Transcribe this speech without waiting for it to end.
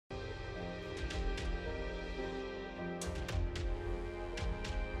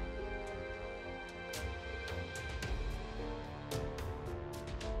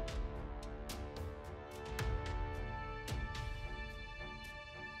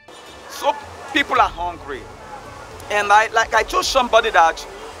So people are hungry. And like I told somebody that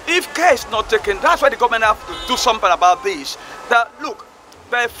if care is not taken, that's why the government have to do something about this. That look,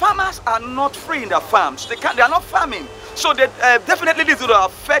 the farmers are not free in their farms. They are not farming. So they definitely this will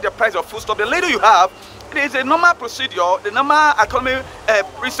affect the price of foodstuff. The little you have, it is a normal procedure, the normal economic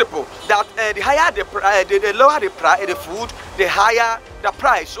principle that the higher the lower the price, the food, the higher the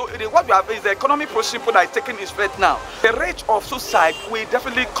price. So what we have is the economic principle that is taking its effect now. The rate of suicide will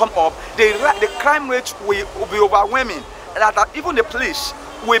definitely come up. The crime rate will be overwhelming. That even the police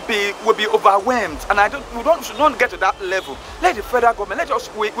will be overwhelmed, and we should not get to that level. Let the federal government,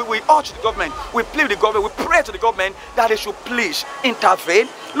 we urge the government, we plead with the government, we pray to the government that they should please intervene,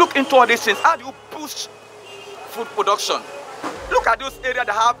 look into all these things. How do you boost food production? Look at those areas that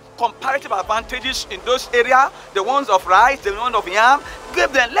have comparative advantages in those areas, the ones of rice, the ones of yam.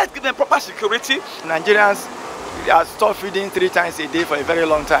 Let's give them proper security. Nigerians are stopped feeding 3 times a day for a very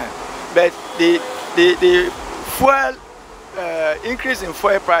long time, but the fuel increase in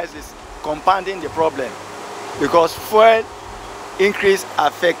fuel price is compounding the problem, because fuel increase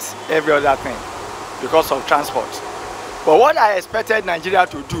affects every other thing because of transport. But what I expected Nigeria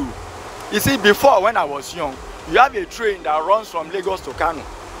to do, you see, before when I was young, you have a train that runs from Lagos to Kano.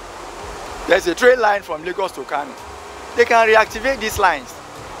 There's a train line from Lagos to Kano. They can reactivate these lines.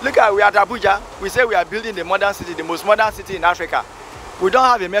 Look at, we are at Abuja. We say we are building the modern city, the most modern city in Africa. We don't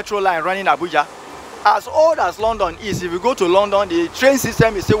have a metro line running Abuja. As old as London is, if you go to London, the train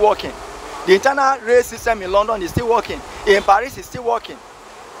system is still working. The internal rail system in London is still working. In Paris, it's still working.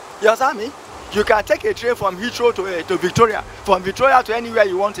 You understand me? You can take a train from Heathrow to Victoria, from Victoria to anywhere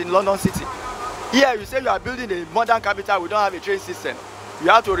you want in London City. Here, you say you are building a modern capital, we don't have a train system. You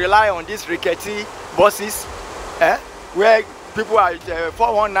have to rely on these rickety buses, where people are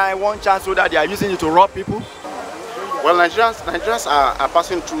 419, one chance so that they are using it to rob people. Well, Nigerians are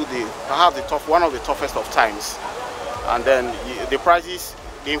passing through perhaps one of the toughest of times. And then the prices,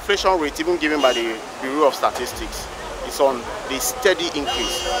 the inflation rate, even given by the Bureau of Statistics, is on the steady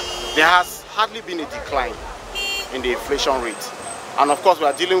increase. There has hardly been a decline in the inflation rate. And of course, we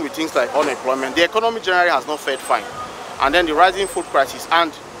are dealing with things like unemployment. The economy generally has not fared fine. And then the rising food prices.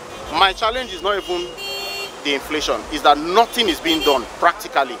 And my challenge is not even the inflation, is that nothing is being done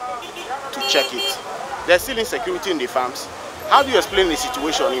practically to check it. There's still insecurity in the farms. How do you explain the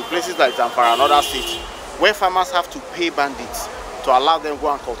situation in places like Zamfara and other states where farmers have to pay bandits to allow them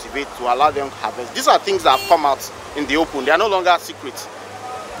go and cultivate, to allow them harvest? These are things that have come out in the open. They are no longer secrets.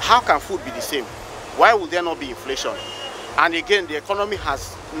 How can food be the same? Why will there not be inflation? And again, the economy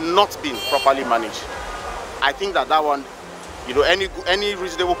has not been properly managed. I think that one, you know, any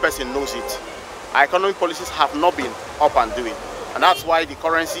reasonable person knows it. Our economic policies have not been up and doing. And that's why the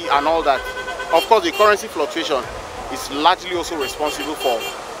currency and all that, of course, the currency fluctuation is largely also responsible for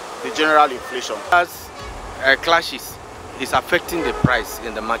the general inflation. As clashes is affecting the price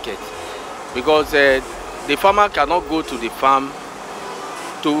in the market, because the farmer cannot go to the farm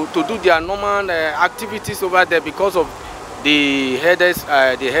to do their normal activities over there because of the headers.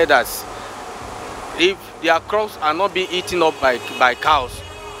 If their crops are not being eaten up by cows,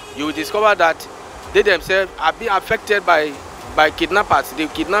 you will discover that they themselves are being affected by kidnappers. They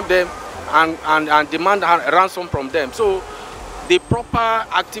kidnap them and demand ransom from them. So the proper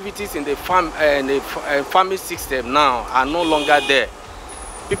activities in the farming system now are no longer there.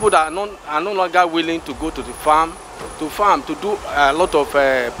 People that are no longer willing to go to the farm to do a lot of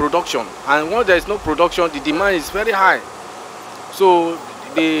production. And when there is no production, the demand is very high. So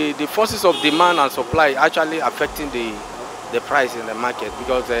the forces of demand and supply actually affecting the price in the market,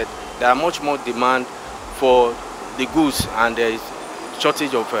 because there are much more demand for the goods and there is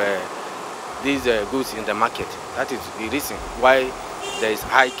shortage of these goods in the market. That is the reason why there is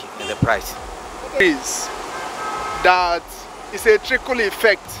hike in the price. Is that it's a trickle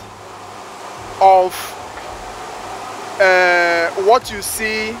effect of what you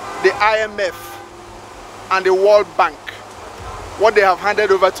see the IMF and the World Bank, what they have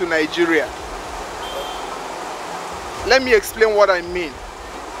handed over to Nigeria. Let me explain what I mean.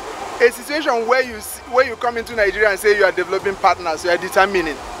 A situation where you come into Nigeria and say you are developing partners, you are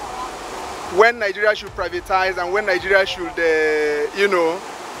determining when Nigeria should privatize and when Nigeria should,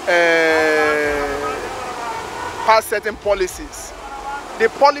 pass certain policies. The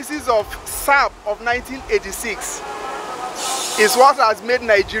policies of SAP of 1986 is what has made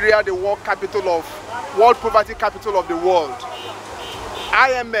Nigeria the world poverty capital of the world.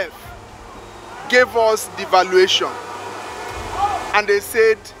 IMF gave us devaluation and they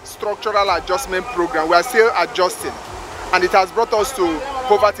said structural adjustment program. We are still adjusting and it has brought us to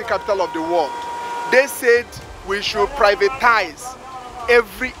poverty capital of the world. They said we should privatize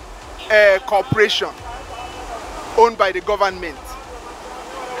every corporation owned by the government,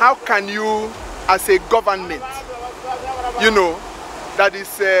 how can you, as a government, you know, that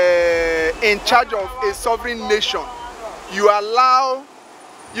is in charge of a sovereign nation, you allow,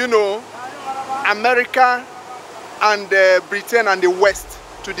 you know, America and Britain and the West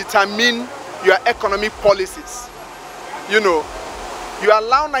to determine your economic policies? You know, you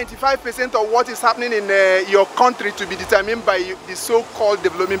allow 95% of what is happening in your country to be determined by the so-called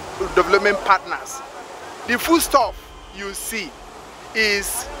development partners. The foodstuff you see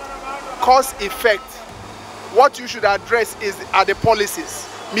is cause effect. What you should address are the policies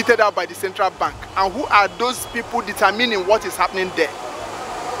meted out by the central bank, and who are those people determining what is happening there?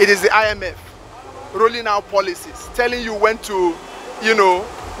 It is the IMF rolling out policies, telling you when to, you know,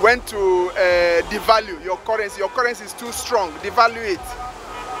 when to devalue your currency. Your currency is too strong, devalue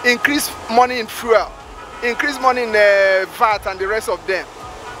it. Increase money in fuel, increase money in VAT and the rest of them.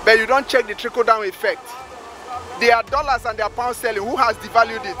 But you don't check the trickle-down effect. Their dollars and their pound sterling, who has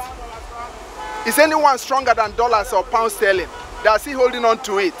devalued it? Is anyone stronger than dollars or pound sterling? They are still holding on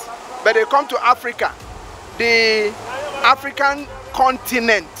to it. But they come to Africa. The African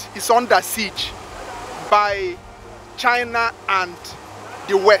continent is under siege by China and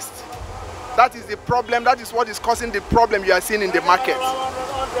the West. That is the problem. That is what is causing the problem you are seeing in the market.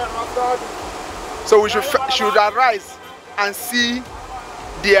 So we should arise and see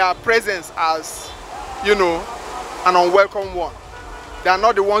their presence as, you know, an unwelcome one. They are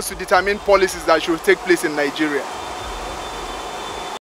not the ones to determine policies that should take place in Nigeria.